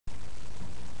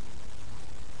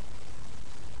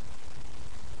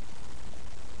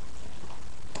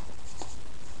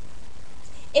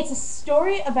It's a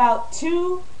story about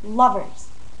two lovers.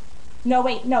 No,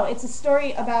 wait, no, it's a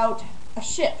story about a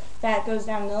ship that goes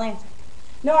down the Atlantic.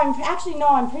 No,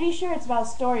 I'm pretty sure it's about a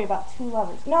story about two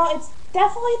lovers. No, it's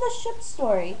definitely the ship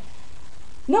story.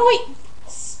 No, wait,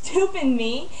 stupid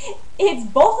me. It's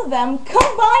both of them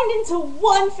combined into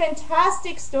one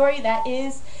fantastic story that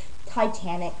is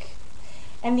Titanic.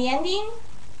 And the ending,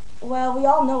 well, we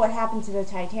all know what happened to the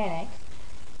Titanic.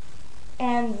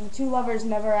 And the two lovers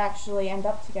never actually end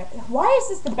up together. Why is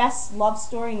this the best love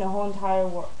story in the whole entire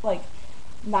world? Like,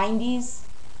 90s?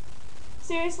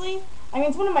 Seriously? I mean,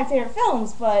 it's one of my favorite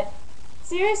films, but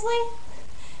seriously?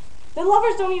 The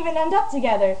lovers don't even end up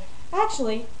together.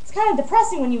 Actually, it's kind of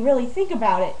depressing when you really think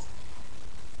about it.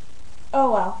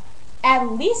 Oh well.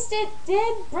 At least it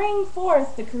did bring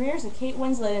forth the careers of Kate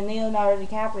Winslet and Leonardo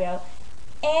DiCaprio,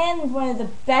 and one of the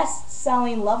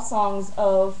best-selling love songs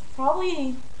of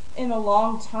probably in a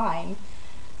long time.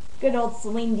 Good old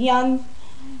Celine Dion.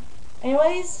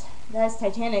 Anyways, that's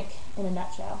Titanic in a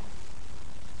nutshell.